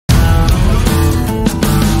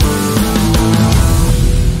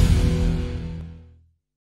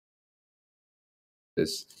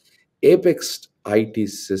is Apex IT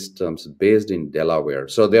Systems based in Delaware.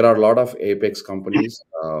 So there are a lot of Apex companies.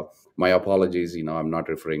 My apologies, I'm not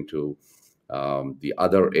referring to the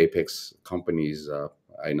other Apex companies.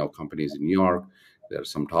 I know companies in New York. There are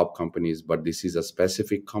some top companies, but this is a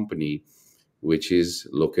specific company which is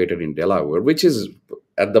located in Delaware, which is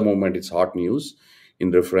at the moment it's hot news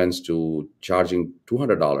in reference to charging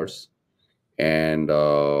 $200 and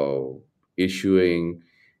issuing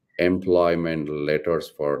employment letters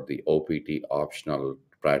for the OPT optional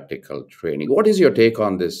practical training. What is your take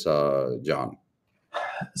on this, John?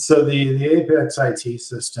 So the Apex IT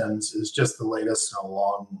Systems is just the latest in a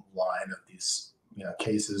long line of these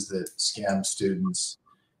cases that scam students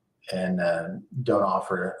and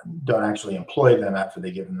don't actually employ them after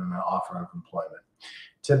they give them an offer of employment.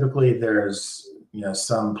 Typically, there's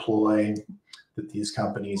some ploy that these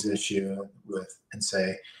companies issue with and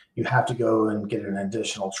say, you have to go and get an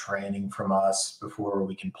additional training from us before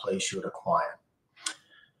we can place you at a client.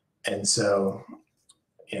 And so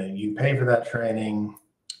you pay for that training,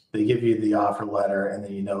 they give you the offer letter, and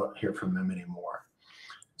then you don't hear from them anymore.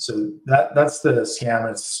 So that's the scam.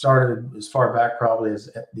 It started as far back probably as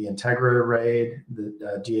the Integra raid, the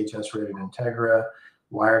DHS raided Integra,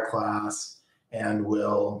 Wireclass, and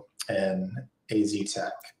Will, and AZ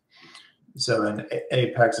Tech. So and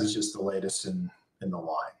Apex is just the latest in the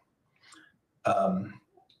line.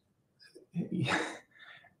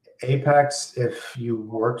 Apex, if you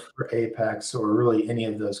worked for Apex or really any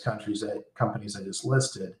of those companies I just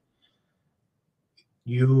listed,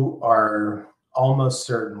 you are almost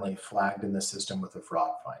certainly flagged in the system with a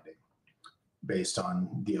fraud finding based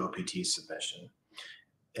on the OPT submission.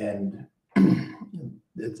 And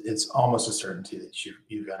it's almost a certainty that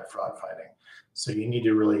you've got a fraud finding. So you need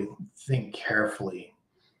to really think carefully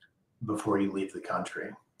before you leave the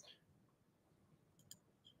country.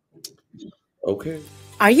 Okay.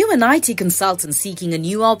 Are you an IT consultant seeking a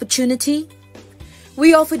new opportunity?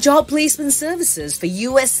 We offer job placement services for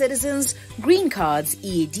US citizens, green cards,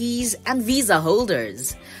 EADs, and visa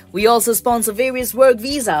holders. We also sponsor various work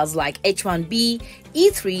visas like H-1B,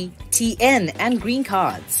 E3, TN, and green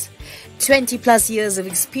cards. 20 plus years of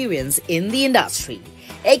experience in the industry.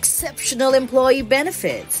 Exceptional employee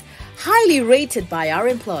benefits. Highly rated by our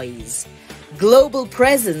employees. Global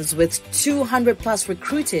presence with 200 plus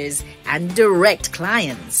recruiters and direct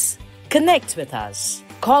clients. Connect with us.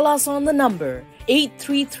 Call us on the number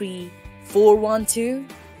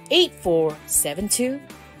 833-412-8472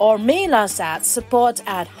 or mail us at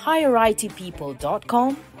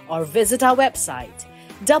support@higheritpeople.com or visit our website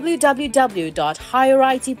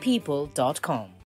www.higheritpeople.com.